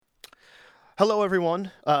Hello,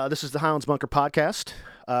 everyone. This is the Highlands Bunker podcast.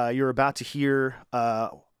 You're about to hear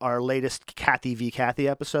our latest Kathy v. Kathy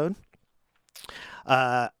episode.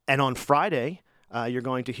 And on Friday, you're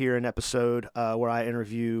going to hear an episode where I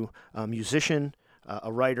interview a musician,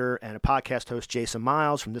 a writer, and a podcast host, Jason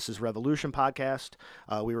Miles from This Is Revolution podcast.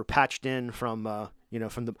 We were patched in from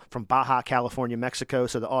Baja California, Mexico,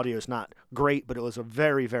 so the audio is not great, but it was a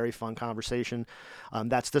very, very fun conversation.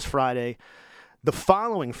 That's this Friday. The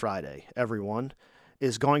following Friday, everyone,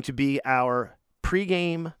 is going to be our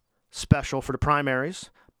pregame special for the primaries,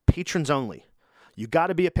 patrons only. You got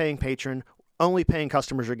to be a paying patron. Only paying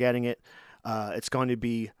customers are getting it. It's going to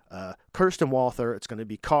be Kirsten Walther. It's going to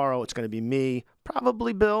be Carl. It's going to be me.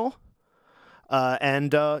 Probably Bill. We're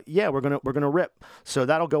gonna rip. So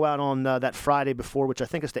that'll go out on that Friday before, which I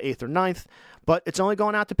think is the 8th or 9th. But it's only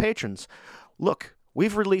going out to patrons. Look,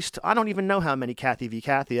 we've released, I don't even know how many Kathy v.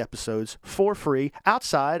 Kathy episodes for free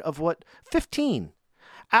outside of 15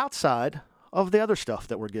 outside of the other stuff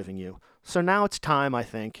that we're giving you. So now it's time, I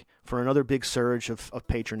think, for another big surge of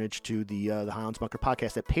patronage to the Highlands Bunker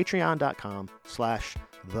podcast at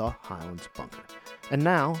patreon.com/the Highlands Bunker. And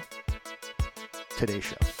now, today's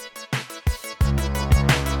show.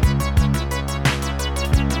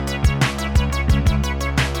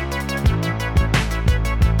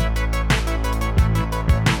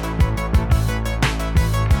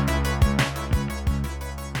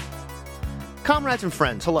 Comrades and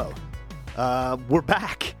friends, hello. We're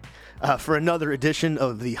back for another edition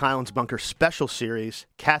of the Highlands Bunker special series,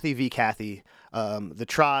 Kathy v. Kathy, the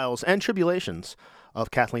trials and tribulations of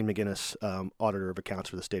Kathleen McGinnis, Auditor of Accounts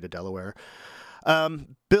for the State of Delaware.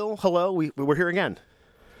 Bill, hello. We're here again.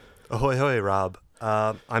 Ahoy, hoy, Rob.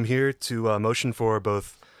 I'm here to motion for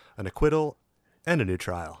both an acquittal and a new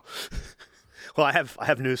trial. Well, I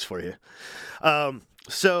have news for you.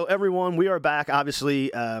 So, everyone, we are back.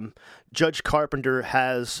 Obviously, Judge Carpenter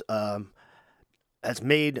has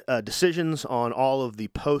made decisions on all of the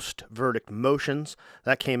post-verdict motions.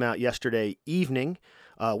 That came out yesterday evening.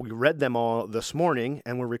 We read them all this morning,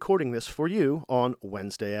 and we're recording this for you on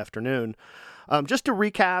Wednesday afternoon. Just to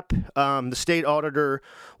recap, the state auditor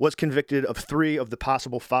was convicted of 3 of the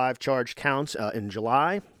possible 5 charged counts in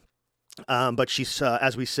July. But she's,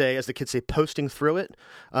 as the kids say, posting through it.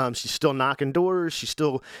 She's still knocking doors. She's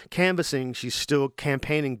still canvassing. She's still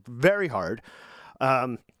campaigning very hard.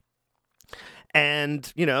 And,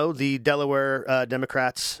 the Delaware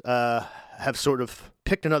Democrats have sort of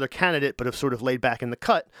picked another candidate, but have sort of laid back in the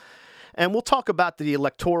cut. And we'll talk about the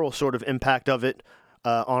electoral sort of impact of it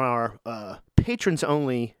on our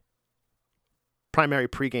patrons-only primary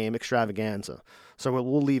pregame extravaganza. So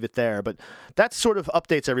we'll leave it there. But that sort of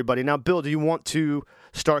updates everybody. Now, Bill, do you want to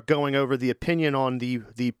start going over the opinion on the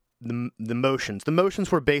motions? The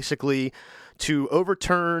motions were basically to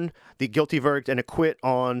overturn the guilty verdict and acquit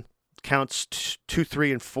on counts 2,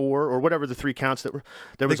 3, and 4, or whatever the 3 counts that were.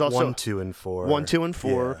 There was also 1, 2, and 4. 1, 2, and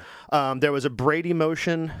 4. Yeah. There was a Brady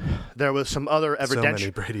motion. There was some other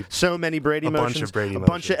evidentiary. So many Brady motions. A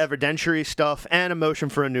bunch of evidentiary stuff, and a motion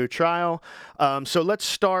for a new trial. So let's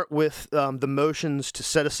start with the motions to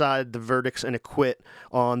set aside the verdicts and acquit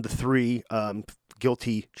on the 3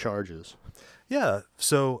 guilty charges. Yeah.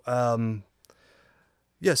 So.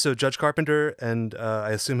 So Judge Carpenter and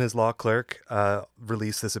I assume his law clerk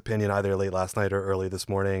released this opinion either late last night or early this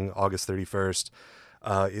morning, August 31st.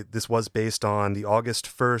 This was based on the August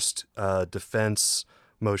 1st defense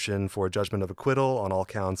motion for judgment of acquittal on all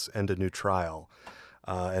counts and a new trial.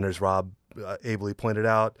 And as Rob ably pointed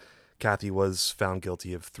out, Kathy was found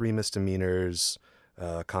guilty of 3 misdemeanors,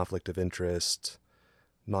 conflict of interest,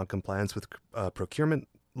 noncompliance with procurement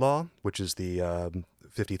law, which is the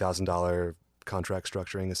 $50,000 contract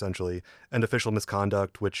structuring, essentially, and official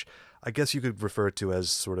misconduct, which I guess you could refer to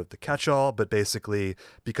as sort of the catch-all, but basically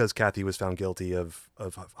because Kathy was found guilty of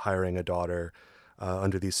hiring a daughter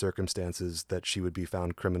under these circumstances, that she would be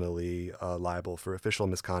found criminally liable for official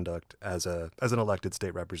misconduct as an elected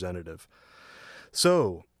state representative.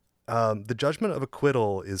 So the judgment of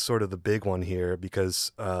acquittal is sort of the big one here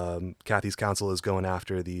because Kathy's counsel is going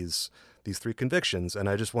after these 3 convictions. And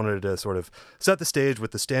I just wanted to sort of set the stage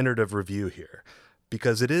with the standard of review here,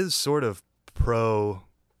 because it is sort of pro-police,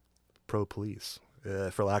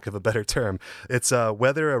 for lack of a better term. It's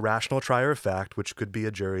whether a rational trier of fact, which could be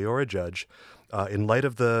a jury or a judge, in light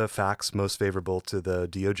of the facts most favorable to the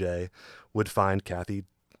DOJ, would find Kathy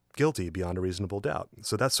guilty beyond a reasonable doubt.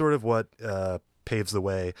 So that's sort of what paves the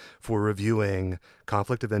way for reviewing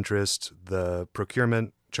conflict of interest, the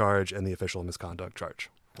procurement charge, and the official misconduct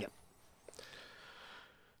charge.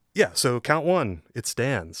 Yeah, so count 1, it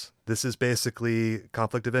stands. This is basically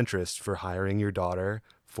conflict of interest for hiring your daughter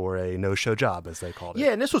for a no-show job, as they called it.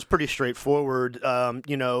 Yeah, and this was pretty straightforward.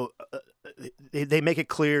 They make it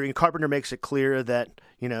clear, and Carpenter makes it clear that,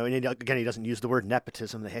 and again, he doesn't use the word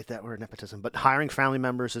nepotism. They hate that word, nepotism. But hiring family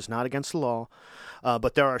members is not against the law.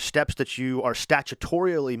 But there are steps that you are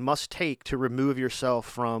statutorily must take to remove yourself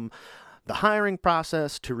from the hiring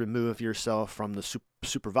process, to remove yourself from the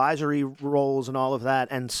supervisory roles and all of that.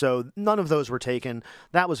 And so none of those were taken.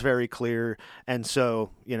 That was very clear. And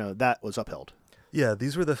so, that was upheld. Yeah,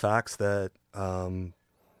 these were the facts that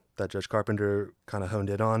that Judge Carpenter kind of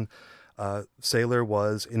honed in on. Saylor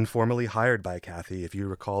was informally hired by Kathy. If you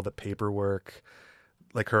recall, the paperwork,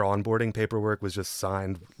 like her onboarding paperwork, was just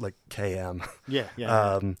signed like KM.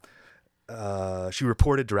 Yeah. She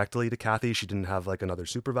reported directly to Kathy. She didn't have like another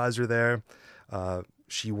supervisor there.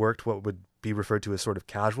 She worked what would be referred to as sort of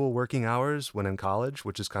casual working hours when in college,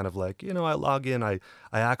 which is kind of like, I log in, I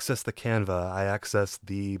access the Canva, I access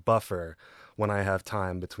the buffer when I have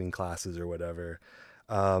time between classes or whatever.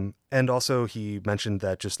 And also he mentioned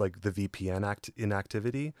that just like the VPN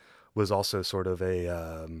inactivity was also sort of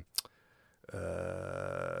a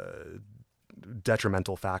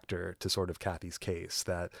detrimental factor to sort of Kathy's case,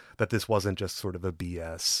 that this wasn't just sort of a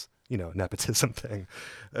BS, nepotism thing,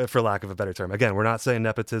 for lack of a better term. Again, we're not saying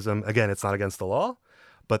nepotism. Again, it's not against the law,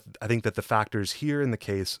 but I think that the factors here in the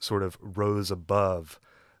case sort of rose above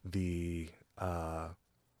the,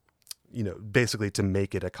 basically to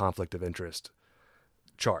make it a conflict of interest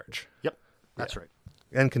charge. Yep, that's right.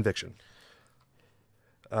 And conviction.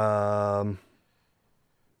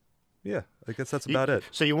 Yeah, I guess that's about it.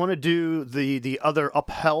 So you want to do the other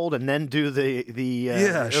upheld and then do the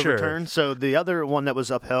overturn? Sure. So the other one that was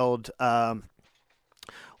upheld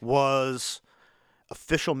was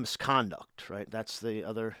official misconduct, right? That's the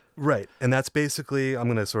other. Right, and that's basically, I'm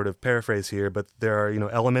going to sort of paraphrase here, but there are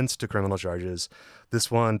elements to criminal charges. This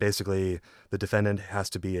one, basically, the defendant has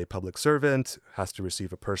to be a public servant, has to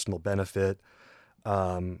receive a personal benefit,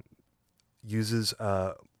 uses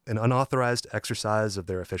an unauthorized exercise of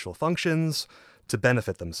their official functions to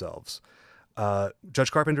benefit themselves.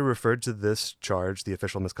 Judge Carpenter referred to this charge, the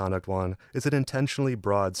official misconduct one, as an intentionally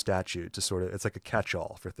broad statute to it's like a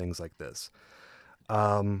catch-all for things like this.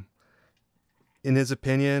 In his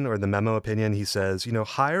opinion, or the memo opinion, he says,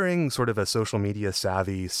 hiring sort of a social media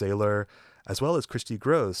savvy Saylor, as well as Christy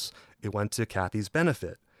Gross, it went to Kathy's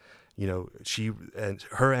benefit.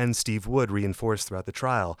 Her and Steve Wood reinforced throughout the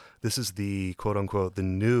trial, this is the quote unquote, the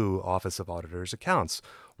new Office of Auditors Accounts.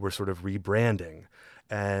 We're sort of rebranding.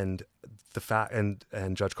 And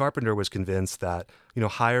and Judge Carpenter was convinced that,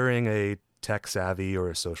 hiring a tech savvy or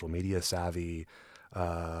a social media savvy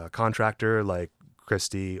contractor like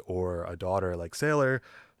Christy, or a daughter like Saylor,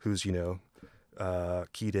 who's,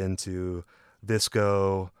 keyed into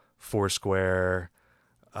Visco, Foursquare,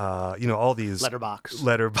 all these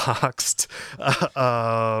letterboxed,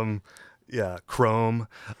 Chrome,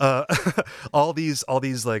 all these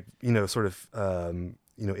like, sort of,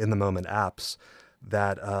 in the moment apps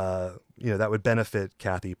that, that would benefit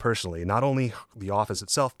Kathy personally, not only the office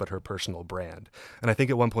itself, but her personal brand. And I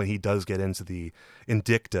think at one point he does get into in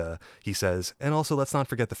dicta, he says, and also let's not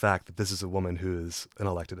forget the fact that this is a woman who is an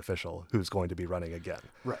elected official who's going to be running again.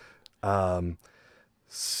 Right.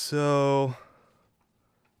 So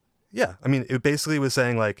yeah, I mean, it basically was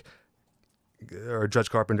saying or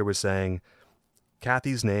Judge Carpenter was saying,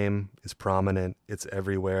 Kathy's name is prominent. It's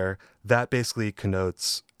everywhere. That basically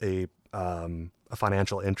connotes a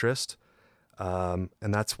financial interest. And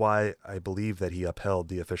that's why I believe that he upheld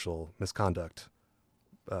the official misconduct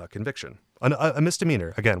conviction. A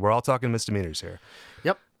misdemeanor. Again, we're all talking misdemeanors here.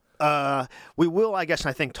 Yep. We will, I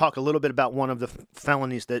think, talk a little bit about one of the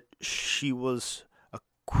felonies that she was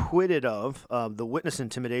acquitted of, the witness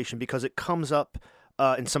intimidation, because it comes up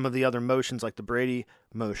in some of the other motions, like the Brady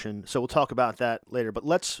motion. So we'll talk about that later. But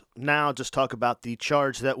let's now just talk about the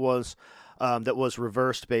charge that was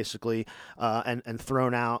reversed, basically, and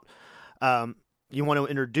thrown out. You want to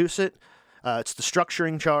introduce it? It's the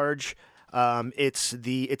structuring charge. It's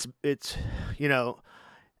the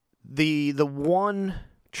one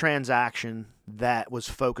transaction that was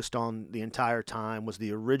focused on the entire time was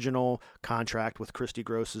the original contract with Christy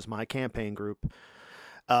Gross's My Campaign Group.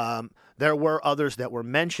 There were others that were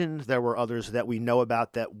mentioned. There were others that we know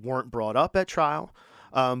about that weren't brought up at trial.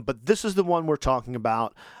 But this is the one we're talking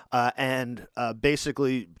about. And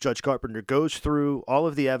basically, Judge Carpenter goes through all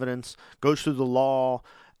of the evidence, goes through the law,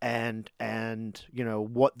 and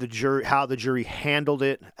what the jury, how the jury handled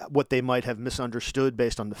it, what they might have misunderstood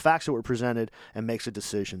based on the facts that were presented, and makes a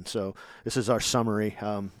decision. So this is our summary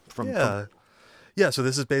Yeah, so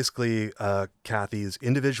this is basically Kathy's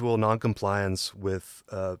individual noncompliance with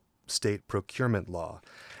state procurement law.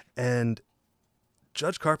 And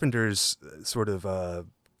Judge Carpenter's sort of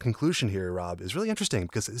conclusion here, Rob, is really interesting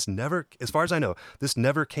because this never, as far as I know, this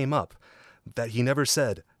never came up. That he never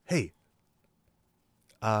said, hey,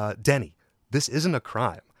 Denny, this isn't a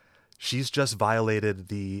crime. She's just violated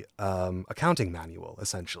the accounting manual,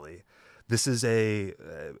 essentially. This is a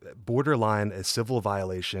borderline a civil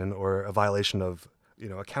violation or a violation of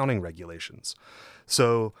accounting regulations.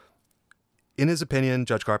 So in his opinion,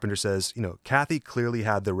 Judge Carpenter says, Kathy clearly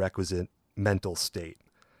had the requisite mental state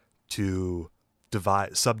to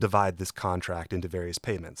subdivide this contract into various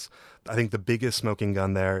payments. I think the biggest smoking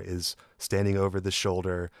gun there is standing over the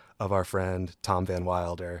shoulder of our friend Tom Van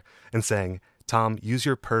Wilder and saying, Tom, use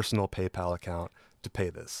your personal PayPal account to pay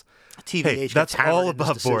this. TVH hey, that's all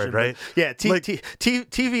above board, right? Yeah,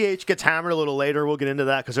 TVH gets hammered a little later. We'll get into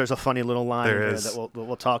that because there's a funny little line there that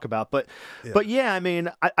we'll talk about. But yeah, I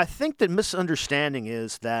mean, I think the misunderstanding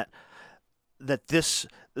is that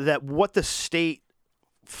what the state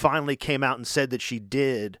finally came out and said that she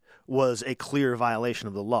did was a clear violation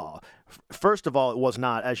of the law. First of all, it was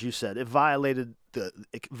not, as you said. It violated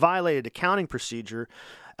accounting procedure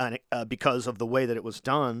because of the way that it was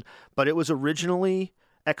done, but it was originally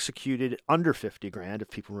executed under $50,000, if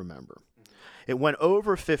people remember. It went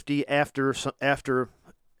over 50 after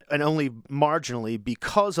and only marginally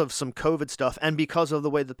because of some COVID stuff and because of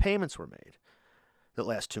the way the payments were made the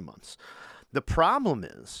last 2 months. The problem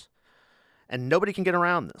is, and nobody can get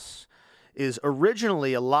around this, is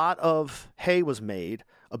originally a lot of hay was made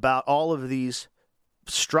about all of these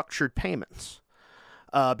structured payments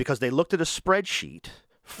because they looked at a spreadsheet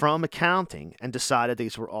from accounting and decided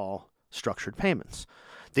these were all structured payments.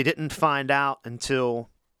 They didn't find out until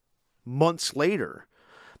months later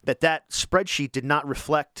that spreadsheet did not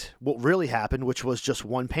reflect what really happened, which was just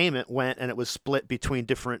one payment went and it was split between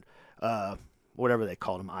different whatever they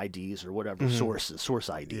called them, IDs or whatever, source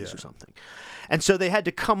IDs or something. And so they had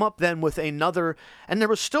to come up then with another, and there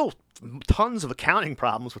was still tons of accounting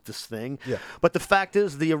problems with this thing. Yeah. But the fact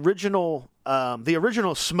is the original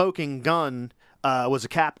smoking gun was a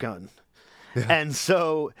cap gun. Yeah. And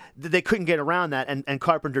so they couldn't get around that. And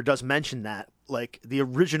Carpenter does mention that. Like the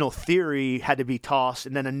original theory had to be tossed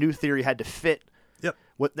and then a new theory had to fit. Yep.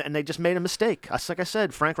 And they just made a mistake. Like I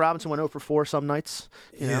said, Frank Robinson went 0 for 4 some nights.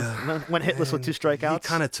 Went hitless with 2 strikeouts. He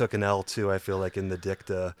kind of took an L too, I feel like, in the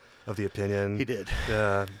dicta of the opinion. He did.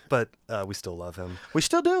 Yeah, but we still love him. We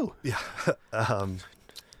still do. Yeah.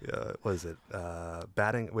 What is it?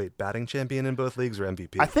 Batting champion in both leagues or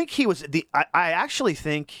MVP? I think he was I actually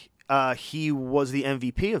think he was the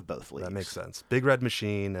MVP of both leagues. That makes sense. Big Red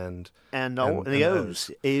Machine and the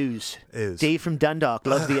O's. Dave from Dundalk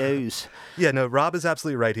loves the O's. Yeah, no, Rob is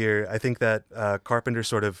absolutely right here. I think that Carpenter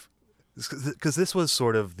sort of, because this was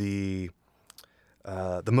sort of the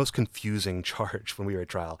most confusing charge when we were at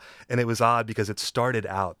trial. And it was odd because it started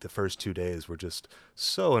out, the first 2 days were just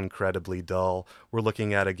so incredibly dull. We're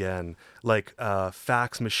looking at, again, like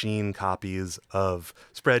fax machine copies of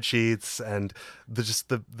spreadsheets and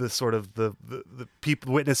the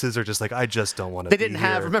people, witnesses are just like, I just don't want to be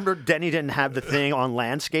here. Remember, Denny didn't have the thing on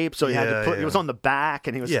landscape, so he had to put, it was on the back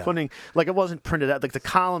and he was putting, like it wasn't printed out, like the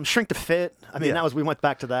column shrink to fit. I mean, we went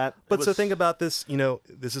back to that. But so think about this,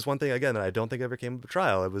 this is one thing, again, that I don't think ever came up at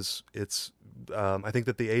trial. I think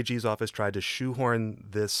that the AG's office tried to shoehorn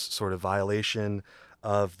this sort of violation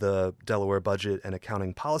of the Delaware Budget and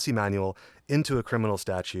Accounting Policy Manual into a criminal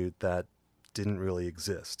statute that didn't really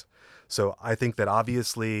exist. So I think that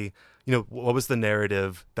obviously, what was the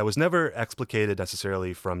narrative that was never explicated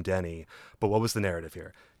necessarily from Denny, but what was the narrative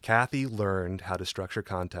here? Kathy learned how to structure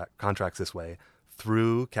contracts this way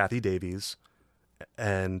through Kathy Davies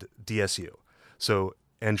and DSU. So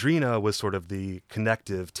Andrina was sort of the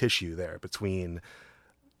connective tissue there between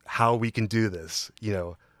how we can do this,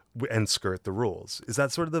 and skirt the rules. Is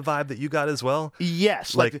that sort of the vibe that you got as well?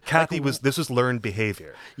 Yes. Like Kathy this was learned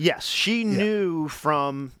behavior. Yes. She knew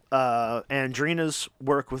from Andrina's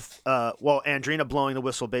work with, Andrina blowing the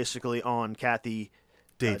whistle basically on Kathy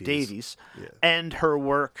Davies and her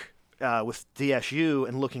work with DSU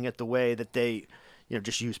and looking at the way that they,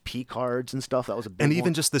 just use P cards and stuff. That was a big And even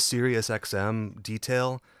one. just the Sirius XM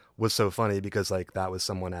detail was so funny because that was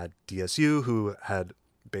someone at DSU who had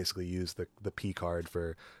basically used the P card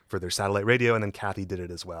for their satellite radio, and then Kathy did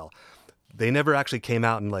it as well. They never actually came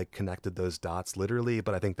out and connected those dots literally,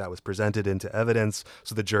 but I think that was presented into evidence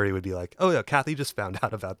so the jury would be like, oh yeah, Kathy just found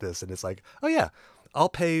out about this, and it's like, oh yeah, I'll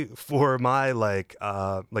pay for my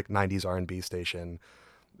 90s R&B station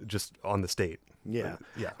just on the state. Yeah.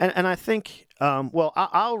 Yeah. And I think,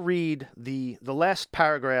 I'll read the last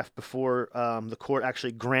paragraph before the court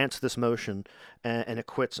actually grants this motion and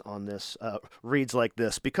acquits on this, reads like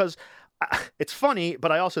this, because it's funny,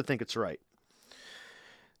 but I also think it's right.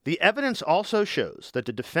 The evidence also shows that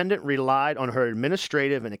the defendant relied on her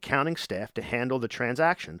administrative and accounting staff to handle the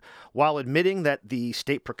transaction, while admitting that the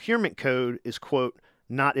state procurement code is, quote,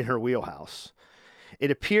 not in her wheelhouse. It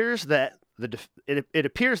appears that it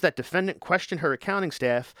appears that defendant questioned her accounting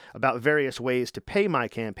staff about various ways to pay My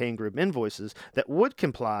Campaign Group invoices that would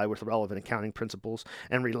comply with relevant accounting principles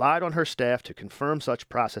and relied on her staff to confirm such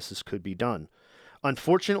processes could be done.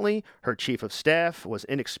 Unfortunately, her chief of staff was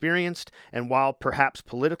inexperienced and, while perhaps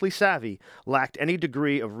politically savvy, lacked any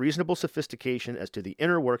degree of reasonable sophistication as to the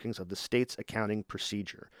inner workings of the state's accounting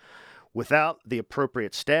procedure. Without the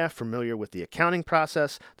appropriate staff familiar with the accounting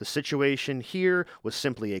process, the situation here was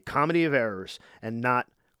simply a comedy of errors and not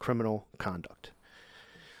criminal conduct.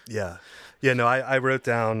 Yeah. Yeah, no, I wrote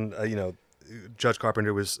down, Judge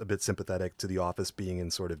Carpenter was a bit sympathetic to the office being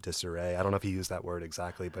in sort of disarray. I don't know if he used that word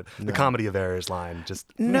exactly, but the comedy of errors line just...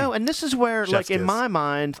 No, and this is where, Chef's in kiss. my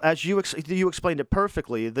mind, as you explained it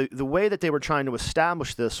perfectly, the way that they were trying to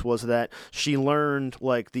establish this was that she learned,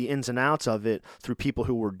 like, the ins and outs of it through people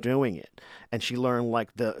who were doing it. And she learned, like,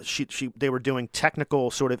 they were doing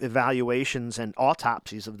technical sort of evaluations and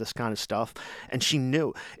autopsies of this kind of stuff. And she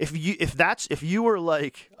knew. If you were,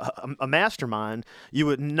 like, a mastermind, you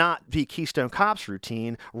would not be Keystone Cops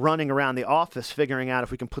routine running around the office figuring out if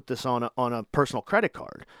we can put this on a personal credit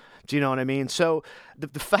card. Do you know what I mean? So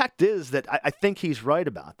the fact is that I think he's right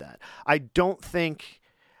about that. I don't think,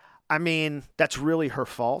 that's really her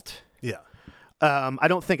fault. Yeah. I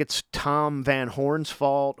don't think it's Tom Van Horn's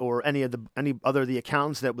fault or any other of the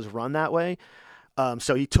accountants that was run that way.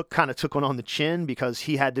 So he took one on the chin because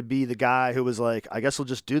he had to be the guy who was like, I guess we'll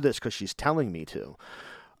just do this because she's telling me to.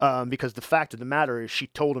 Because the fact of the matter is she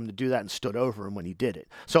told him to do that and stood over him when he did it.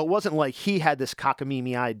 So it wasn't like he had this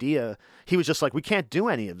cockamamie idea. He was just like, we can't do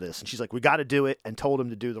any of this. And she's like, we got to do it, and told him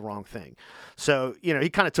to do the wrong thing. So, he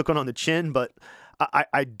kind of took one on the chin, but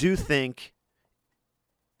I do think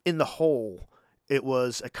in the whole, it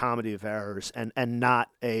was a comedy of errors and not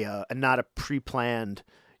a pre-planned,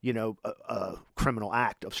 criminal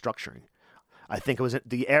act of structuring. I think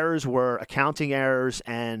the errors were accounting errors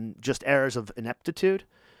and just errors of ineptitude.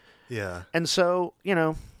 Yeah. And so,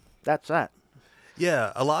 that's that.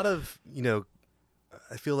 Yeah. A lot of,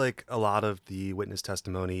 I feel like a lot of the witness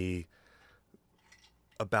testimony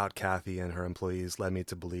about Kathy and her employees led me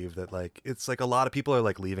to believe that, like, it's like a lot of people are,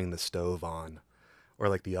 like, leaving the stove on or,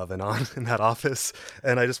 like, the oven on in that office.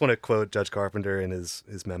 And I just want to quote Judge Carpenter in his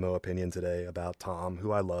memo opinion today about Tom,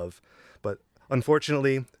 who I love. But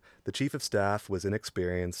unfortunately, the chief of staff was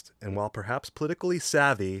inexperienced, and while perhaps politically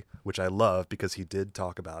savvy, which I love because he did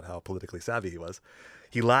talk about how politically savvy he was,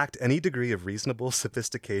 he lacked any degree of reasonable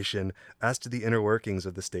sophistication as to the inner workings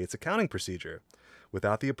of the state's accounting procedure.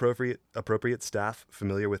 Without the appropriate staff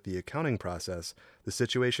familiar with the accounting process, the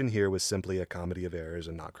situation here was simply a comedy of errors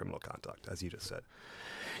and not criminal conduct, as you just said.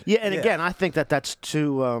 Yeah, and again, I think that's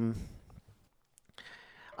too...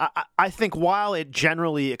 I think while it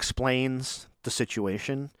generally explains the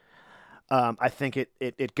situation... I think it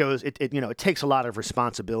takes a lot of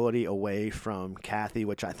responsibility away from Kathy,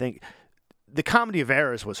 which I think the comedy of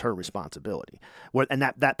errors was her responsibility. And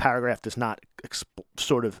that paragraph does not it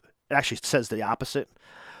actually says the opposite.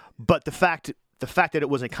 But the fact that it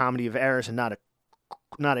was a comedy of errors and not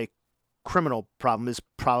a criminal problem is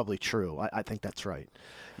probably true. I think that's right.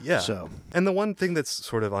 Yeah. So, and the one thing that's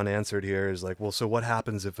sort of unanswered here is like, well, so what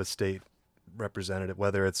happens if a state representative,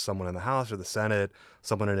 whether it's someone in the House or the Senate,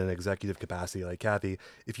 someone in an executive capacity like Kathy,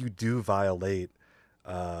 if you do violate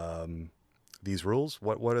these rules,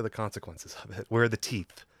 what are the consequences of it? Where are the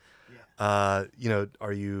teeth? Yeah.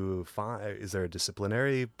 Are you fine? Is there a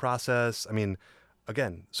disciplinary process?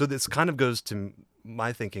 Again, so this kind of goes to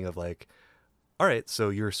my thinking of like, all right, so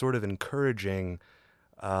you're sort of encouraging,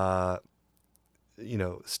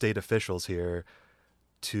 state officials here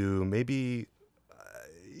to maybe,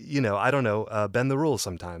 I don't know, bend the rules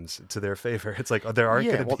sometimes to their favor. It's like there aren't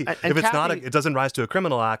going to be. If it's not, it doesn't rise to a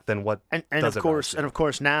criminal act, then what? And of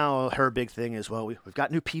course, now her big thing is, well, we've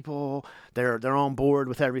got new people. They're on board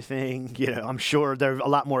with everything. I'm sure they're a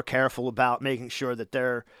lot more careful about making sure that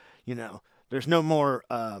they're, there's no more.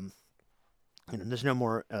 There's no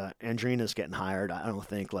more Andrina's getting hired. I don't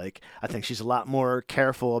think. I think she's a lot more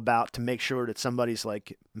careful about to make sure that somebody's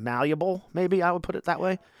like malleable. Maybe I would put it that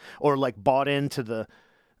way, or like bought into the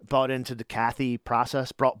Kathy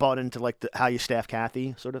process, bought into like how you staff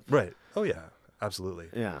Kathy, sort of. Right. Oh yeah, absolutely.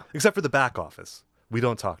 Yeah. Except for the back office, we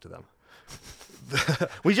don't talk to them.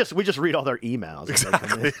 We just read all their emails.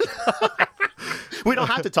 Exactly. We don't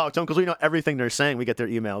have to talk to them because we know everything they're saying. We get their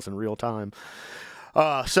emails in real time.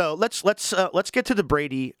 So let's get to the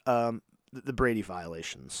Brady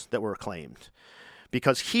violations that were claimed,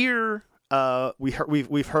 because here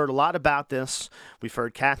we've heard a lot about this. We've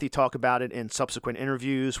heard Kathy talk about it in subsequent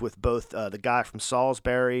interviews with both the guy from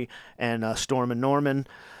Salisbury and Storm and Norman.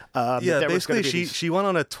 Basically she went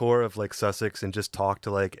on a tour of like Sussex and just talked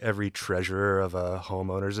to like every treasurer of a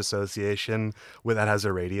homeowners association that has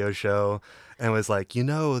a radio show, and was like,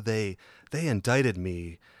 they indicted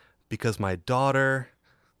me because my daughter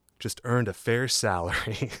just earned a fair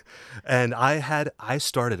salary and I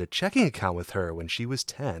started a checking account with her when she was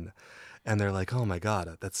 10, and they're like, oh my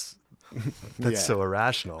God, that's so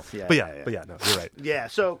irrational. But no, you're right. Yeah.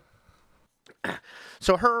 So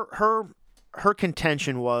her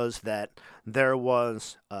contention was that there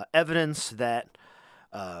was evidence that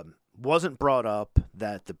wasn't brought up,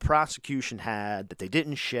 that the prosecution had, that they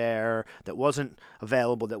didn't share, that wasn't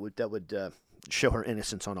available, that would show her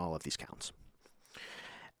innocence on all of these counts.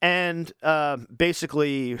 And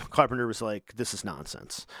basically, Carpenter was like, "This is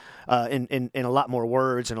nonsense." In a lot more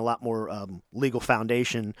words and a lot more legal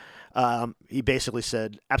foundation, he basically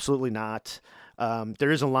said, "Absolutely not." There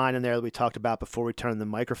is a line in there that we talked about before we turned the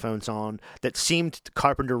microphones on that seemed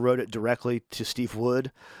Carpenter wrote it directly to Steve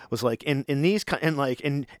Wood. Was like in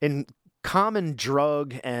common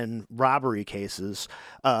drug and robbery cases,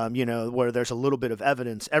 where there's a little bit of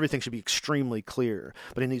evidence, everything should be extremely clear.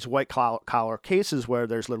 But in these white collar cases where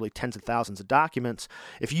there's literally tens of thousands of documents,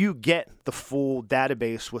 if you get the full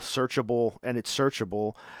database with searchable and it's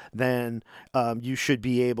searchable, then you should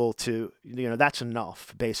be able to, that's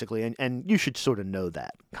enough basically. And you should sort of know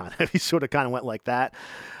that kind of. He sort of went like that.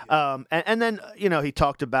 And then, he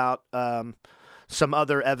talked about some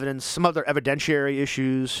other evidence, some other evidentiary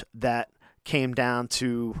issues that came down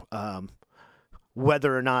to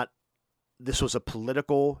whether or not this was a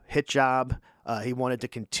political hit job. He wanted to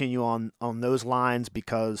continue on those lines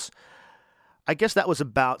because I guess that was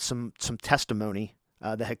about some testimony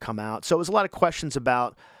that had come out. So it was a lot of questions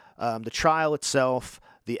about the trial itself,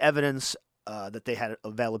 the evidence that they had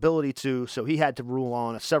availability to. So he had to rule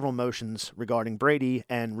on several motions regarding Brady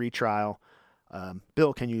and retrial.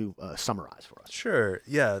 Bill, can you summarize for us? Sure.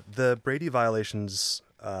 Yeah, the Brady violations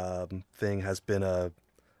thing has been a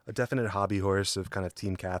definite hobby horse of kind of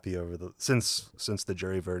Team Kathy since the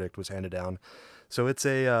jury verdict was handed down. So it's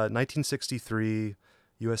a 1963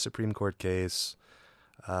 U.S. Supreme Court case,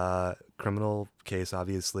 criminal case,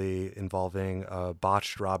 obviously, involving a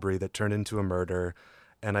botched robbery that turned into a murder.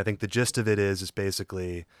 And I think the gist of it is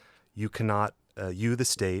basically you cannot, the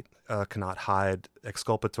state, cannot hide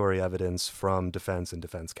exculpatory evidence from defense and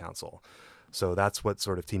defense counsel. So that's what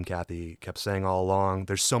sort of Team Kathy kept saying all along.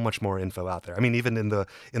 There's so much more info out there. I mean, even in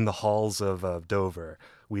the halls of Dover,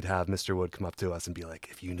 we'd have Mr. Wood come up to us and be like,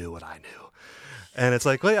 "If you knew what I knew." And it's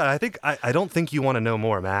like, well, yeah, I don't think you want to know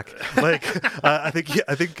more, Mac. Like, I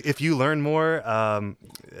think if you learn more,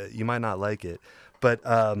 you might not like it. But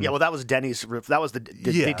well, that was Denny's. That was the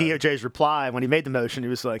DOJ's reply when he made the motion. He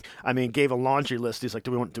was like, gave a laundry list. He's like,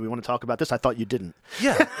 do we want to talk about this? I thought you didn't.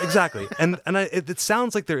 Yeah, exactly. And it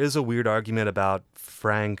sounds like there is a weird argument about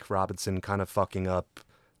Frank Robinson kind of fucking up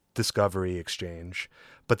discovery exchange.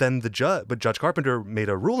 But then Judge Carpenter made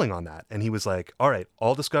a ruling on that, and he was like, all right,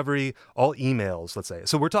 all discovery, all emails, let's say.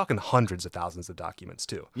 So we're talking hundreds of thousands of documents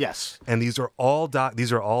too. Yes. And these are all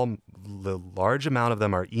the large amount of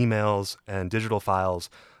them are emails and digital files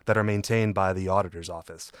that are maintained by the auditor's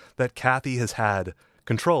office that Kathy has had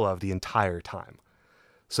control of the entire time.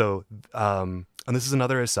 So, and this is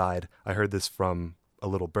another aside. I heard this from a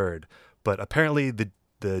little bird, but apparently the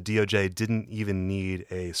DOJ didn't even need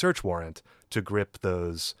a search warrant to grip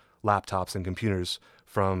those laptops and computers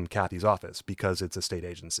from Kathy's office because it's a state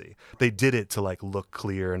agency. They did it to like look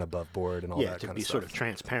clear and above board and all that kind of stuff. Yeah, to be sort of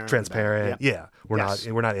transparent. Transparent. Yeah. We're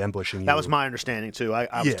not ambushing you. That was my understanding too.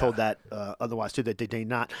 I was told that otherwise too, that they did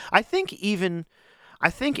not. I think in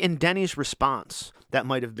Denny's response that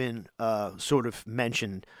might have been sort of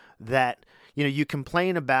mentioned that, you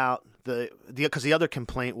complain about because the other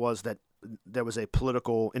complaint was that there was a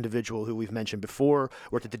political individual who we've mentioned before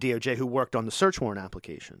worked at the DOJ who worked on the search warrant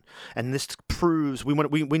application, and this proves we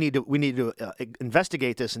need to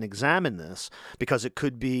investigate this and examine this because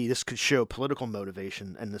this could show political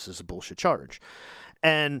motivation, and this is a bullshit charge.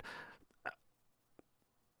 And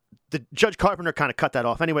the Judge Carpenter kind of cut that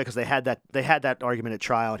off anyway because they had that argument at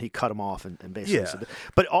trial, and he cut him off and basically said that.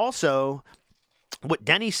 But also, what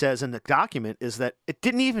Denny says in the document is that it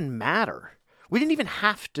didn't even matter. We didn't even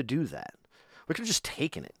have to do that. We could have just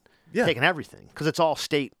taken it, taken everything, because it's all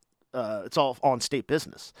state it's all on state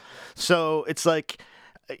business. So it's like,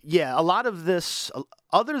 yeah, a lot of this,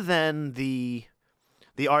 other than the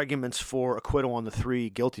arguments for acquittal on the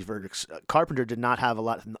 3 guilty verdicts, Carpenter did not have a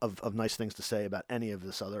lot of nice things to say about any of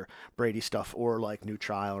this other Brady stuff or like new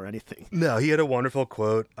trial or anything. No, he had a wonderful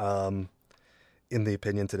quote in the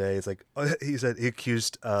opinion today. It's like, he said he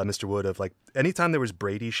accused Mr. Wood of, like, anytime there was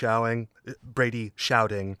Brady shouting,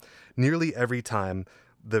 nearly every time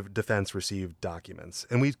the defense received documents.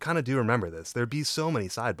 And we kind of do remember this. There'd be so many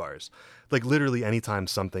sidebars. Like, literally anytime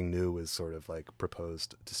something new was sort of like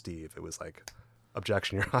proposed to Steve, it was like,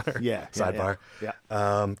 objection, Your Honor. Yeah. Sidebar. Yeah.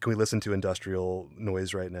 Can we listen to industrial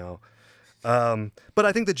noise right now? But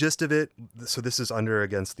I think the gist of it, so this is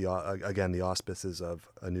against the auspices of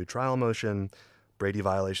a new trial motion, Brady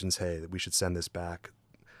violations, hey, we should send this back.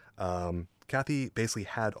 Kathy basically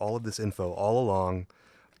had all of this info all along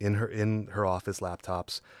in her office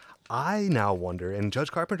laptops. I now wonder, and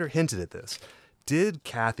Judge Carpenter hinted at this, did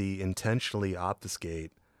Kathy intentionally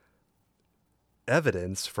obfuscate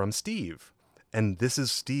evidence from Steve? And this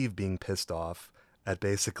is Steve being pissed off at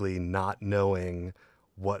basically not knowing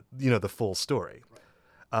what, the full story.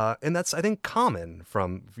 And that's, I think, common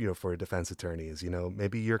for defense attorneys.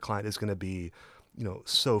 Maybe your client is going to be,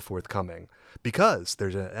 so forthcoming, because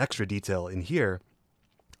there's an extra detail in here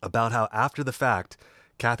about how after the fact,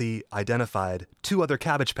 Kathy identified 2 other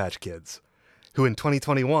Cabbage Patch Kids who in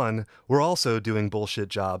 2021 were also doing bullshit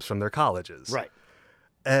jobs from their colleges. Right.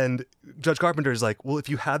 And Judge Carpenter is like, well, if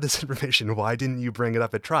you had this information, why didn't you bring it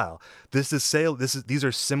up at trial? These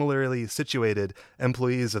are similarly situated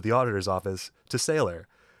employees of the auditor's office to Saylor.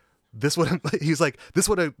 He's like, this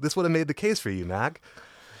would have made the case for you, Mac,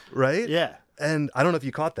 right? Yeah. And I don't know if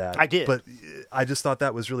you caught that. I did. But I just thought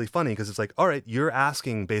that was really funny, because it's like, all right, you're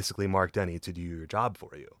asking basically Mark Denny to do your job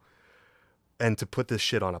for you and to put this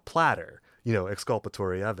shit on a platter.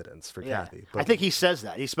 Exculpatory evidence for Kathy. But I think he says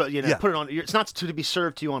that. He's supposed, put it on. It's not to be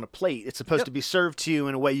served to you on a plate. It's supposed to be served to you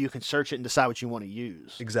in a way you can search it and decide what you want to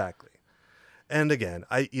use. Exactly. And again,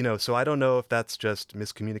 so I don't know if that's just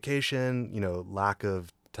miscommunication, lack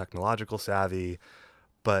of technological savvy,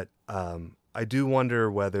 but I do wonder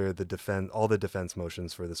whether all the defense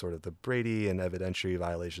motions for the sort of the Brady and evidentiary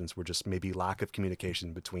violations were just maybe lack of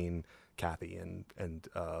communication between Kathy and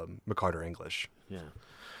McCarter English. Yeah.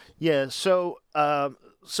 Yeah, so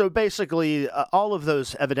basically, all of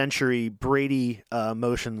those evidentiary Brady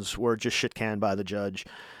motions were just shit canned by the judge.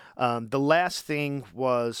 The last thing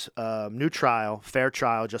was new trial, fair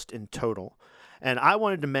trial, just in total. And I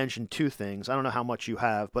wanted to mention 2 things. I don't know how much you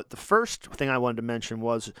have, but the first thing I wanted to mention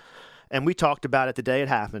was, and we talked about it the day it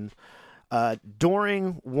happened,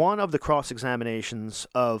 during one of the cross-examinations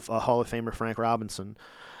of Hall of Famer Frank Robinson,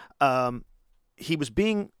 he was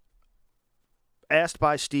being asked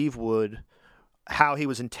by Steve Wood how he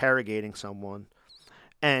was interrogating someone,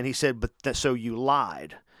 and he said, so you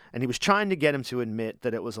lied. And he was trying to get him to admit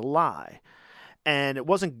that it was a lie, and it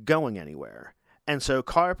wasn't going anywhere. And so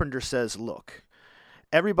Carpenter says, look,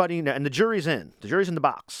 everybody, and the jury's in the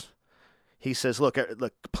box. He says, look,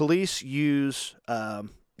 police use,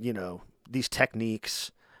 these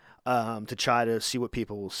techniques to try to see what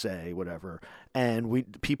people will say, whatever. And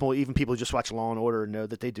people who just watch Law and Order know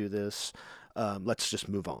that they do this. Let's just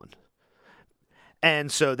move on.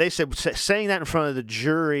 And so they said, saying that in front of the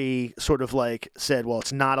jury sort of like said, well,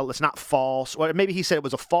 it's not false. Or maybe he said it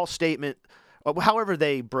was a false statement. However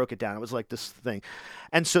they broke it down, it was like this thing.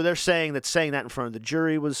 And so they're saying that in front of the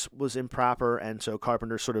jury was improper. And so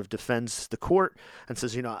Carpenter sort of defends the court and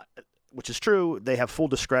says, which is true, they have full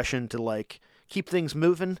discretion to like keep things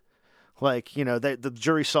moving. Like, the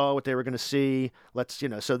jury saw what they were going to see.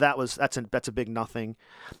 So that's a big nothing.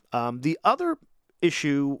 The other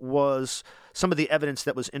issue was some of the evidence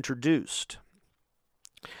that was introduced.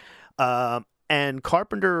 And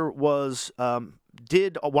Carpenter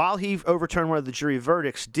while he overturned one of the jury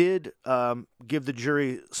verdicts, did give the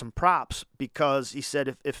jury some props, because he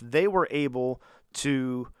said if they were able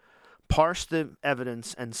to parse the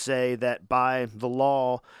evidence and say that by the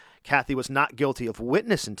law, Kathy was not guilty of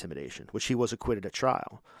witness intimidation, which he was acquitted at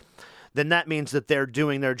trial, then that means that they're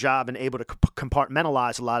doing their job and able to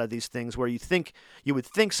compartmentalize a lot of these things, where you would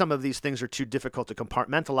think some of these things are too difficult to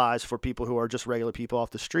compartmentalize for people who are just regular people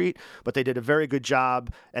off the street, but they did a very good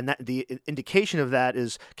job, and that the indication of that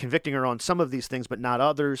is convicting her on some of these things but not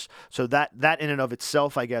others. So that in and of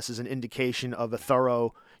itself, I guess, is an indication of a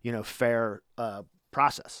thorough, fair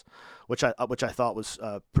process, which I thought was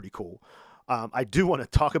pretty cool. I do want to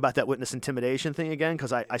talk about that witness intimidation thing again,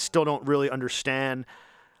 because I still don't really understand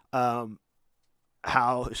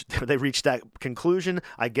how they reached that conclusion.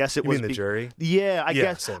 I guess it You was mean the jury?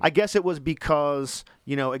 Yeah, Same. I guess it was because,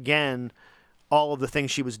 again, all of the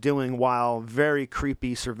things she was doing, while very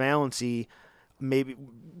creepy surveillance-y, maybe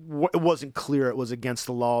it wasn't clear it was against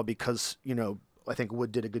the law because, I think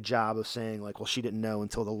Wood did a good job of saying, like, well, she didn't know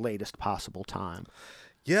until the latest possible time.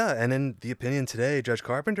 Yeah, and in the opinion today, Judge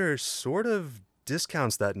Carpenter sort of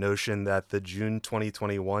discounts that notion that the June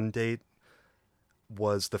 2021 date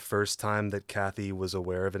was the first time that Kathy was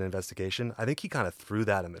aware of an investigation. I think he kind of threw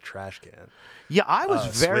that in the trash can. Yeah, I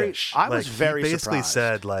was very He basically surprised.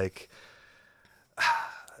 said, like,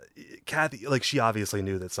 Kathy, like, she obviously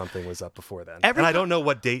knew that something was up before then. And I don't know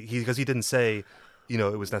what date because he didn't say,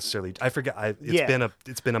 it was necessarily. I forget.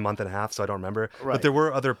 It's been a month and a half, so I don't remember. Right. But there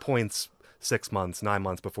were other points, 6 months, 9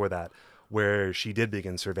 months before that, where she did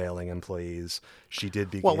begin surveilling employees. She did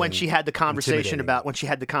begin. Well, when she had the conversation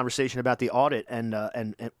intimidating. about the audit and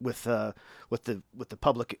with the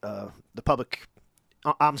public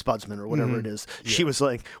ombudsman or whatever it is, she was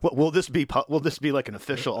like, well, "Will this be like an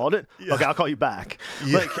official audit? Okay, I'll call you back."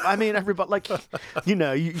 Yeah. Like, I mean, everybody, like, the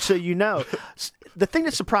thing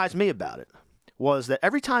that surprised me about it was that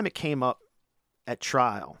every time it came up at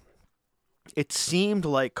trial, it seemed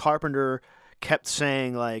like Carpenter kept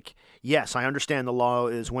saying, like, yes, I understand the law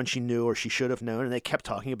is when she knew or she should have known, and they kept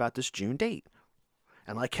talking about this June date.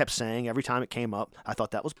 And I kept saying every time it came up, I thought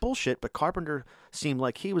that was bullshit, but Carpenter seemed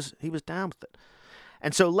like he was down with it.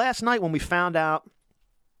 And so last night when we found out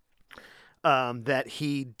that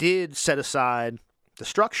he did set aside the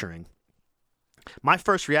structuring, my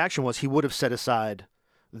first reaction was he would have set aside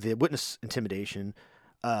the witness intimidation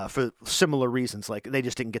for similar reasons, like they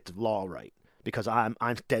just didn't get the law right, because I'm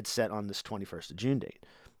dead set on this 21st of June date.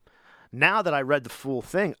 Now that I read the full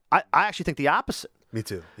thing, I actually think the opposite. Me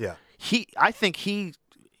too. Yeah. I think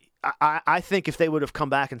if they would have come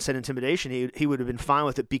back and said intimidation, he would have been fine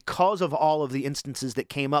with it because of all of the instances that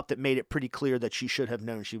came up that made it pretty clear that she should have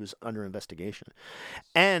known she was under investigation.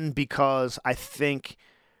 And because I think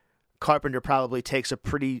Carpenter probably takes a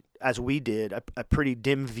pretty, as we did, a pretty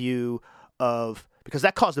dim view of, because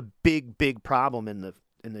that caused a big problem in that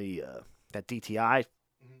DTI,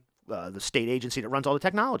 the state agency that runs all the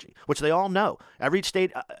technology, which they all know. Every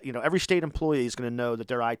state employee is going to know that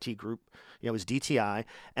their IT group, is DTI,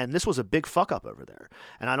 and this was a big fuck up over there.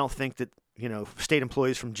 And I don't think that, state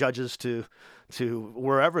employees from judges to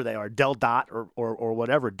wherever they are, Del Dot or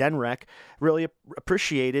whatever, Denrec, really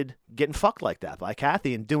appreciated getting fucked like that by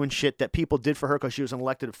Kathy and doing shit that people did for her because she was an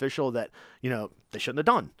elected official that, they shouldn't have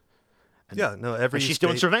done. And she's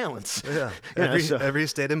doing surveillance. Yeah, every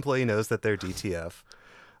state employee knows that they're DTF.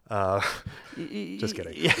 Just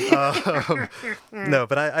kidding. No,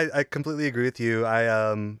 but I completely agree with you.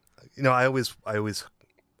 I was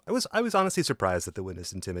honestly surprised that the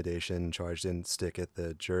witness intimidation charge didn't stick at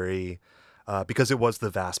the jury, because it was the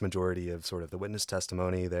vast majority of sort of the witness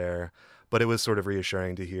testimony there. But it was sort of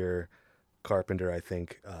reassuring to hear Carpenter, I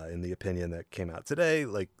think, in the opinion that came out today,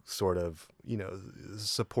 like sort of,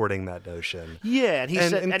 supporting that notion. Yeah, and he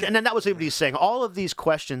said, and then that was what he's saying. All of these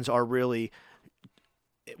questions are really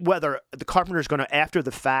whether the Carpenter is going to, after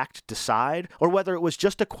the fact, decide, or whether it was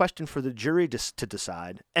just a question for the jury to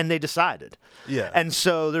decide, and they decided. Yeah. And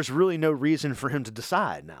so there's really no reason for him to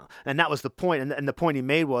decide now. And that was the point. And the point he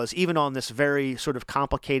made was, even on this very sort of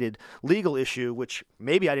complicated legal issue, which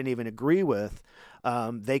maybe I didn't even agree with,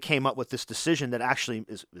 they came up with this decision that actually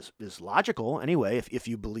is logical anyway, if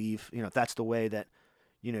you believe, if that's the way that,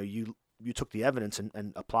 you took the evidence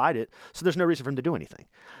and applied it. So there's no reason for him to do anything.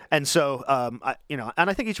 And so, and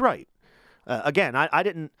I think he's right. Again, I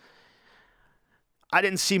didn't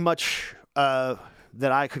see much that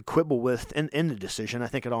I could quibble with in the decision. I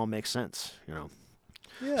think it all makes sense.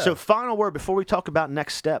 Yeah. So final word before we talk about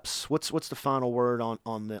next steps. What's the final word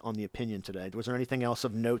on the opinion today? Was there anything else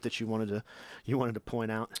of note that you wanted to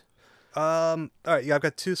point out? All right. Yeah, I've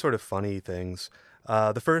got two sort of funny things.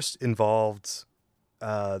 The first involved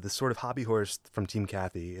this sort of hobby horse from Team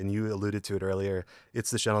Kathy, and you alluded to it earlier.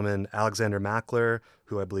 It's this gentleman, Alexander Mackler,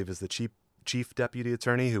 who I believe is the chief deputy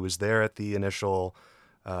attorney who was there at the initial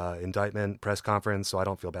indictment press conference, so I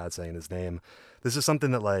don't feel bad saying his name. This is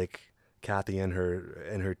something that, like, Kathy and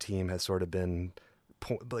her team has sort of been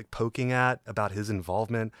poking at about his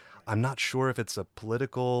involvement. I'm not sure if it's a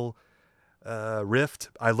political rift.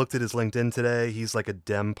 I looked at his LinkedIn today. He's like a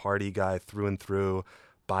Dem party guy through and through.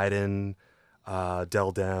 Biden,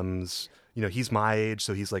 Del Dems, he's my age,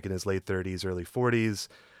 so he's like in his late 30s, early 40s.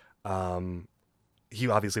 He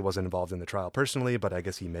obviously wasn't involved in the trial personally, but I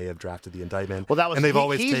guess he may have drafted the indictment. Well, that was, and they've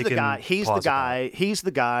always he's taken the guy. He's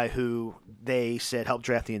the guy who they said helped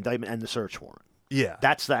draft the indictment and the search warrant. Yeah.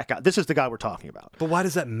 That's that guy. This is the guy we're talking about. But why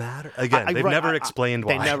does that matter? Again, they've never explained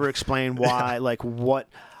why. They never explain why. Like what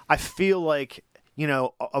I feel like,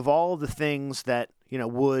 of all the things that,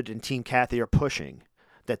 Wood and Team Cathy are pushing,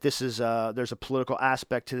 that this is there's a political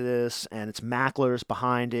aspect to this and it's Mackler's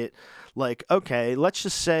behind it. Like, okay, let's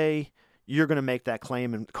just say you're going to make that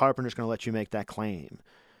claim and Carpenter's going to let you make that claim.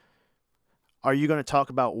 Are you going to talk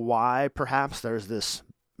about why perhaps there's this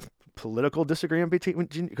political disagreement between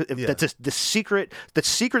that's the secret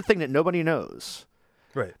thing that nobody knows?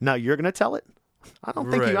 Right. Now you're going to tell it? I don't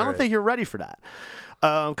think you're ready for that.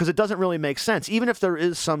 Because it doesn't really make sense. Even if there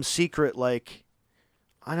is some secret, like,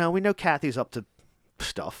 I know we know Cathy's up to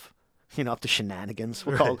stuff, up to shenanigans.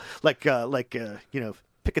 We'll call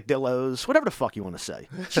picadillos, whatever the fuck you want to say.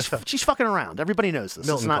 She's fucking around. Everybody knows this.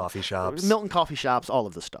 Milton coffee shops, all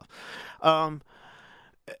of this stuff.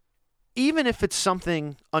 Even if it's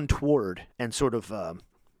something untoward and sort of, what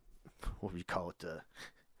would you call it?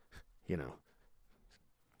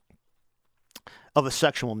 Of a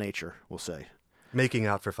sexual nature, we'll say. Making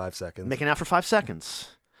out for 5 seconds. Making out for 5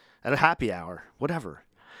 seconds at a happy hour, whatever.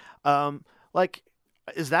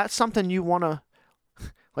 Is that something you want to,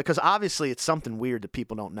 because obviously it's something weird that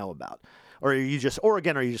people don't know about, or are you just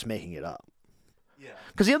making it up? Yeah.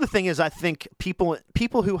 Because the other thing is, I think people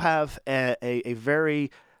who have a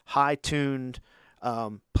very high-tuned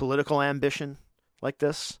political ambition like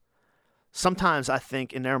this, sometimes I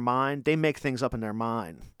think in their mind they make things up in their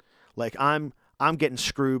mind. Like I'm getting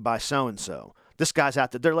screwed by so and so. This guy's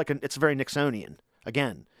out there. They're like it's very Nixonian.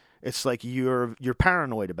 Again, it's like you're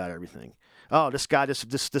paranoid about everything. Oh, this guy,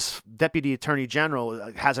 this deputy attorney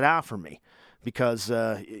general has it out for me because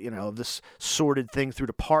of this sordid thing through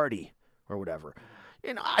the party or whatever.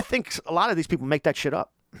 I think a lot of these people make that shit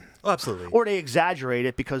up. Oh, absolutely. Or they exaggerate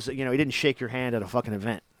it because he didn't shake your hand at a fucking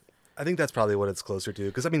event. I think that's probably what it's closer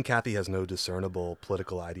to because Cathy has no discernible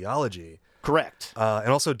political ideology. Correct. And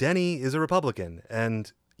also Denny is a Republican,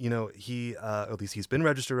 and he at least he's been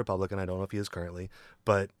registered Republican. I don't know if he is currently,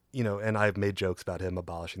 but and I've made jokes about him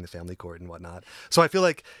abolishing the family court and whatnot. So I feel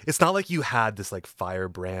like it's not like you had this like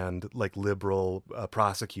firebrand like liberal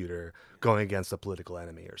prosecutor going against a political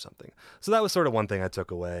enemy or something. So that was sort of one thing I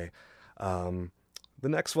took away. The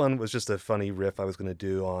next one was just a funny riff I was going to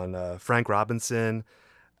do on Frank Robinson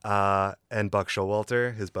and Buck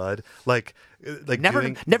Showalter, his bud, like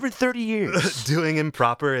never 30 years doing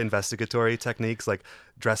improper investigatory techniques, like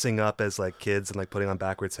dressing up as like kids and like putting on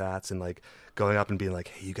backwards hats and like going up and being like,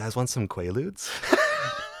 "Hey, you guys want some Quaaludes?"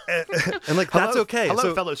 and like that's okay.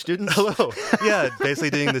 Hello, fellow students. Hello. Yeah, basically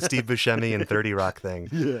doing the Steve Buscemi and 30 Rock thing.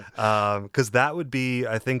 Yeah. Because that would be,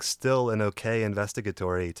 I think, still an okay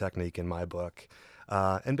investigatory technique in my book.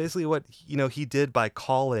 And basically what he did by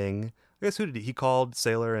calling. I guess who did he called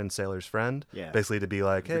Sailor and Sailor's friend, basically to be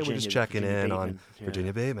like, hey, we're just checking in on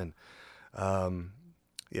Virginia Bateman.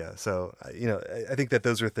 So I think that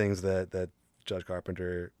those are things that Judge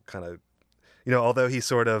Carpenter kind of, although he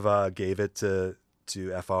sort of gave it to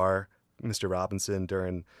FR, Mr. Robinson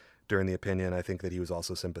during the opinion, I think that he was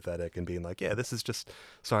also sympathetic and being like, yeah, this is just,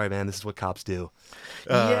 sorry, man, this is what cops do.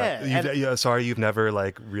 Sorry, you've never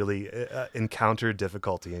like really encountered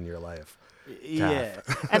difficulty in your life. Yeah.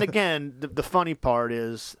 And again, the funny part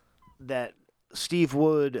is that Steve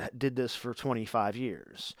Wood did this for 25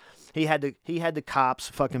 years. He had the cops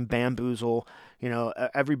fucking bamboozle,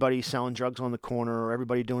 everybody selling drugs on the corner or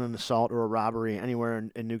everybody doing an assault or a robbery anywhere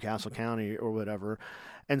in Newcastle County or whatever.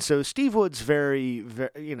 And so Steve Wood's very,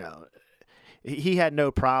 very he had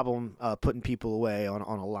no problem putting people away on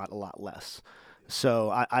a lot less. So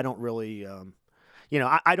I don't really, I'm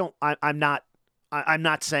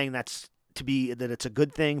not saying that it's a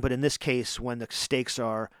good thing, but in this case, when the stakes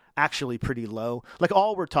are actually pretty low, like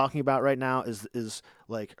all we're talking about right now is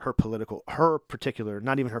like her particular,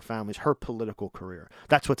 not even her family's, her political career.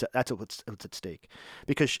 That's what's at stake,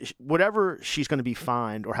 because whatever she's going to be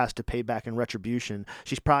fined or has to pay back in retribution,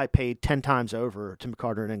 she's probably paid 10 times over to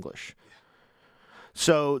McCarter and English.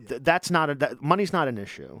 So that money's not an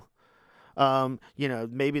issue.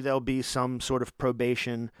 Maybe there'll be some sort of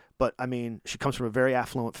probation, but she comes from a very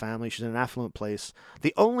affluent family. She's in an affluent place.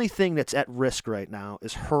 The only thing that's at risk right now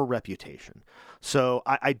is her reputation. So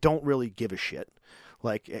I don't really give a shit,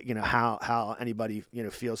 how anybody,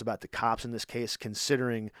 feels about the cops in this case,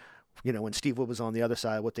 considering, when Steve Wood was on the other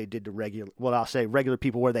side, what they did to regular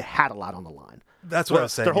people where they had a lot on the line. That's what I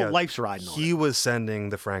was saying. Their whole life's riding on it. He was sending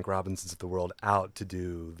the Frank Robinsons of the world out to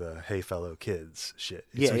do the hey fellow kids shit.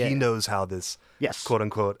 So he knows how this quote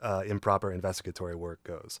unquote improper investigatory work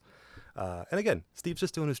goes. And again, Steve's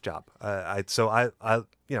just doing his job. I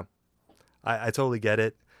totally get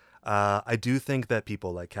it. I do think that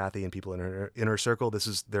people like Kathy and people in her inner circle, this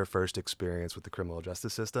is their first experience with the criminal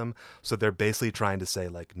justice system. So they're basically trying to say,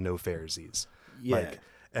 like, no fairsies. Yeah. Like,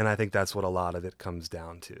 and I think that's what a lot of it comes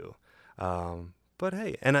down to. But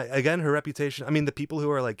hey, and again, her reputation, I mean, the people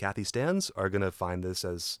who are like Kathy Stans are going to find this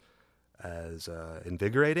as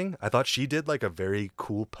invigorating. I thought she did like a very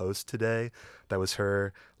cool post today that was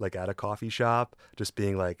her like at a coffee shop, just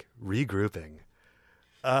being like regrouping.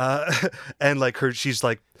 And like she's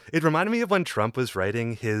like, it reminded me of when Trump was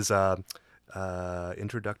writing his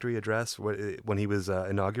introductory address when he was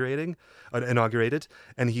inaugurated,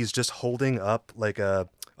 and he's just holding up like a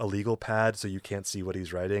legal pad so you can't see what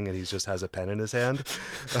he's writing, and he just has a pen in his hand.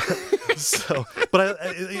 So, but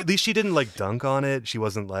at least she didn't like dunk on it. She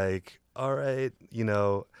wasn't like, all right,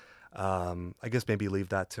 I guess maybe leave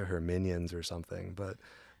that to her minions or something. But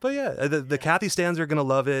yeah, the Kathy Stans are gonna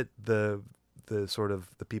love it. The sort of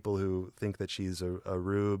the people who think that she's a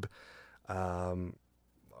rube.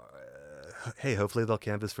 Hey, hopefully they'll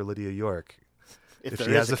canvass for Lydia York if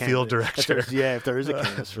she has a field director. If there is a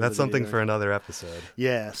canvass for That's something for another episode.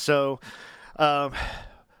 Yeah. So, what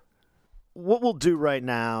we'll do right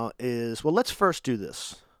now is, well, let's first do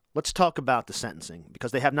this. Let's talk about the sentencing,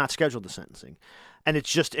 because they have not scheduled the sentencing, and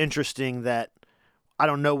it's just interesting that I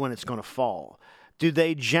don't know when it's going to fall. Do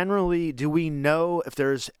we know if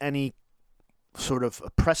there's any sort of a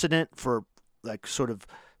precedent for like sort of,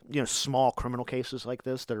 small criminal cases like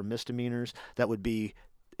this that are misdemeanors that would be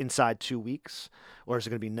inside 2 weeks, or is it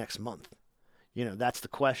going to be next month? That's the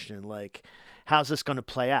question. Like, how's this going to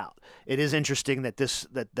play out? It is interesting that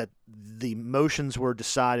that the motions were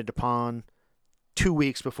decided upon 2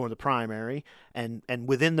 weeks before the primary, and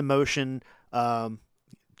within the motion,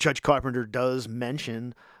 Judge Carpenter does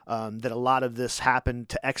mention that a lot of this happened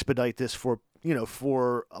to expedite this for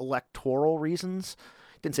electoral reasons.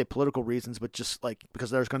 Didn't say political reasons, but just like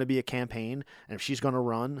because there's going to be a campaign, and if she's going to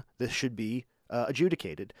run, this should be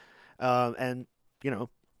adjudicated. And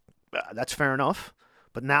that's fair enough.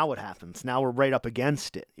 But now what happens? Now we're right up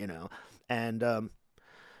against it, and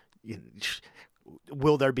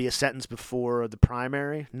will there be a sentence before the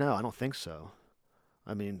primary? No, I don't think so.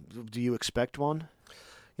 I mean, do you expect one?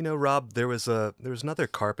 Rob, there was another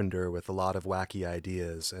Carpenter with a lot of wacky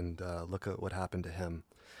ideas, and look at what happened to him.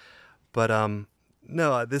 But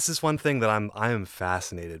no, this is one thing that I am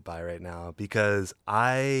fascinated by right now, because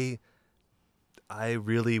I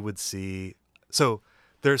really would see. So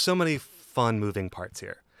there are so many fun moving parts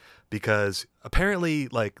here, because apparently,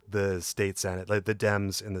 like, the state Senate, like the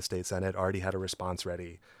Dems in the state Senate already had a response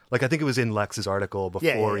ready. Like, I think it was in Lex's article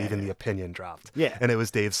before the opinion dropped. Yeah. And it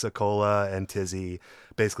was Dave Sokola and Tizzy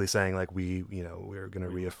basically saying, like, we're going to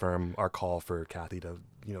reaffirm our call for Kathy to,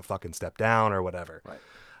 fucking step down or whatever.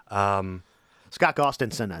 Right. Scott Goss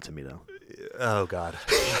didn't send that to me, though. Oh, God.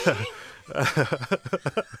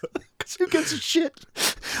 Who gives a shit?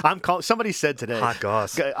 Somebody said today. Hot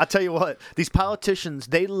Goss. I'll tell you what. These politicians,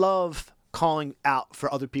 they love calling out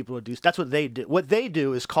for other people to do. That's what they do. What they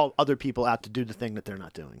do is call other people out to do the thing that they're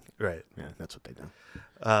not doing. Right. Yeah, that's what they do.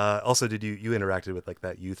 Also, did you interacted with like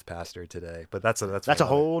that youth pastor today? But that's a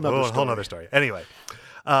whole nother story. Anyway,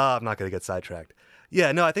 I'm not going to get sidetracked.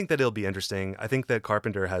 Yeah, no, I think that it'll be interesting. I think that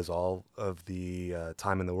Carpenter has all of the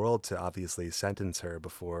time in the world to obviously sentence her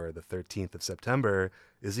before the 13th of September.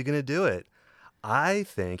 Is he going to do it? I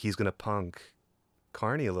think he's going to punk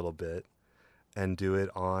Carney a little bit and do it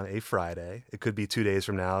on a Friday. It could be 2 days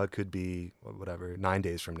from now. It could be 9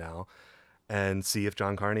 days from now, and see if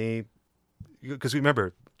John Carney, because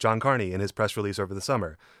remember, John Carney in his press release over the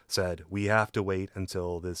summer said, we have to wait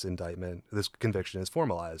until this conviction is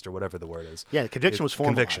formalized, or whatever the word is. Yeah, the conviction was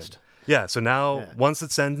formalized. Conviction. Yeah, so now once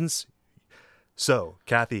it's sentenced, so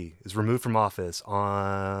Kathy is removed from office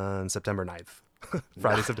on September 9th.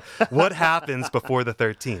 Friday, September. What happens before the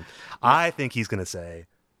 13th? I think he's going to say,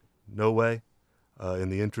 no way. In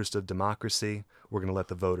the interest of democracy, we're going to let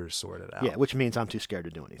the voters sort it out. Yeah, which means I'm too scared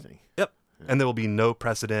to do anything. Yep. And there will be no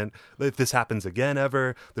precedent. If this happens again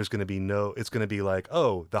ever, it's going to be like,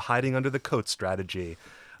 oh, the hiding under the coat strategy.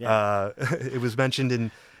 Yeah. It was mentioned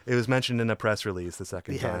in a press release the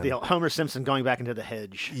second time. Yeah, the Homer Simpson going back into the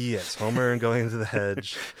hedge. Yes, Homer going into the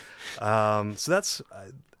hedge. So that's,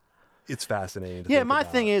 it's fascinating. Yeah, my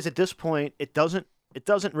thing is, at this point, it doesn't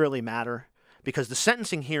really matter, because the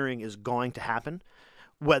sentencing hearing is going to happen,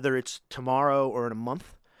 whether it's tomorrow or in a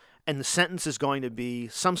month. And the sentence is going to be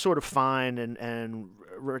some sort of fine and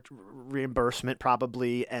reimbursement,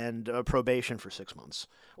 probably, and probation for 6 months,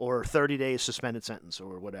 or 30 days suspended sentence,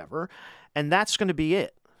 or whatever. And that's going to be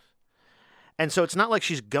it. And so it's not like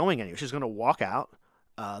she's going anywhere. She's going to walk out.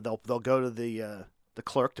 They'll go to the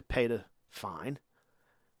clerk to pay the fine,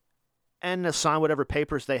 and sign whatever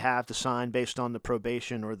papers they have to sign based on the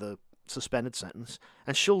probation or the suspended sentence,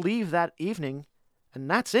 and she'll leave that evening, and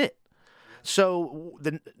that's it. So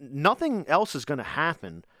nothing else is going to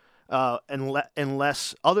happen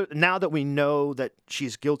unless now that we know that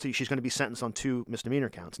she's guilty, she's going to be sentenced on 2 misdemeanor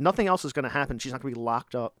counts. Nothing else is going to happen. She's not going to be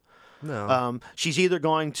locked up. No. She's either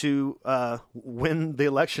going to win the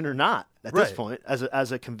election or not at this point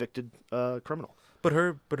as a convicted criminal. But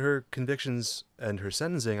her convictions and her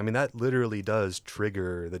sentencing, I mean, that literally does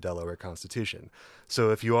trigger the Delaware Constitution.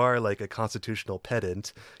 So if you are like a constitutional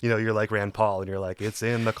pedant, you're like Rand Paul and you're like, it's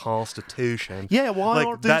in the Constitution. Yeah, why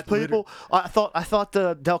aren't these people? I thought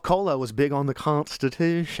the Del Colo was big on the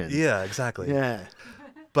Constitution. Yeah, exactly. Yeah.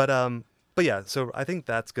 But yeah, so I think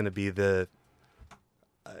that's going to be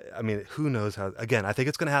I mean, who knows how? Again, I think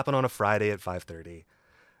it's going to happen on a Friday at 5:30,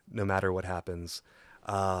 no matter what happens.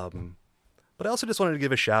 But I also just wanted to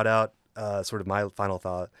give a shout out. Sort of my final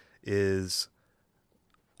thought is,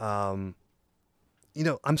 I'm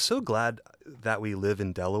so glad that we live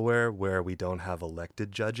in Delaware where we don't have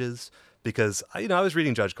elected judges, because I was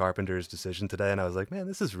reading Judge Carpenter's decision today and I was like, man,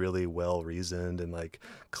 this is really well reasoned and like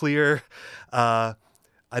clear.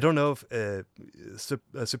 I don't know if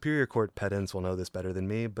Superior Court pedants will know this better than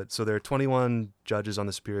me, but so there are 21 judges on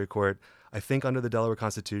the Superior Court. I think under the Delaware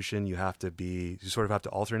Constitution, you sort of have to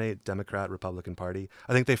alternate Democrat, Republican Party.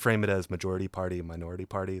 I think they frame it as majority party, minority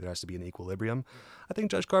party. There has to be an equilibrium. I think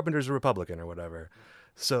Judge Carpenter's a Republican or whatever.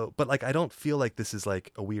 So, but like, I don't feel like this is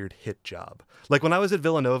like a weird hit job. Like when I was at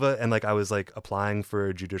Villanova and like I was like applying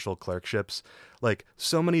for judicial clerkships, like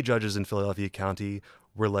so many judges in Philadelphia County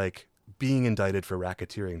were like being indicted for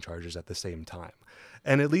racketeering charges at the same time.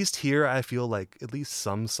 And at least here, I feel like at least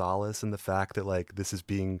some solace in the fact that like this is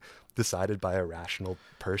being decided by a rational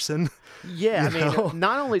person. Yeah, I mean,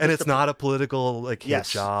 not only and it's not a political like hit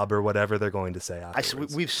Yes. job or whatever they're going to say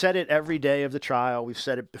afterwards. We've said it every day of the trial. We've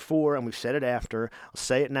said it before and we've said it after. I'll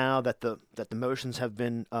say it now that the motions have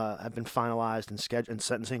been finalized and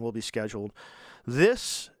sentencing will be scheduled.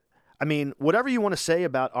 I mean, whatever you want to say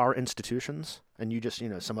about our institutions, and you just,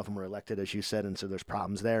 some of them were elected, as you said, and so there's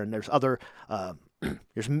problems there, and there's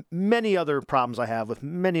there's many other problems I have with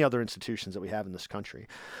many other institutions that we have in this country.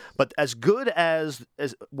 But as good as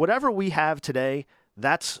whatever we have today,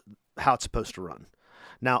 that's how it's supposed to run.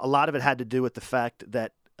 Now, a lot of it had to do with the fact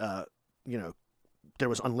that, there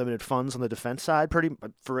was unlimited funds on the defense side, pretty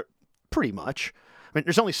much. I mean,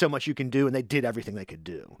 there's only so much you can do, and they did everything they could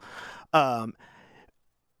do.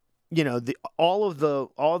 All of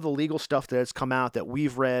the legal stuff that has come out that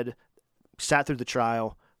we've read, sat through the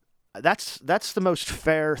trial, that's the most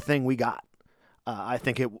fair thing we got. I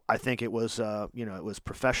think it was it was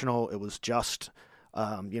professional, it was just,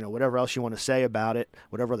 whatever else you want to say about it,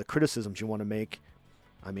 whatever other criticisms you want to make.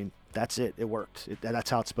 I mean, that's it. It worked. That's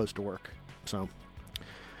how it's supposed to work. So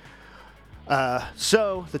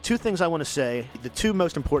the two things I want to say, the two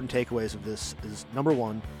most important takeaways of this is, number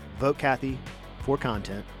one, vote Kathy for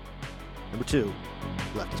content. Number two,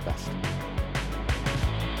 left is best.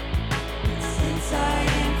 It's inside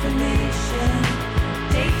information,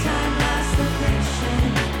 daytime last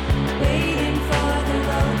location,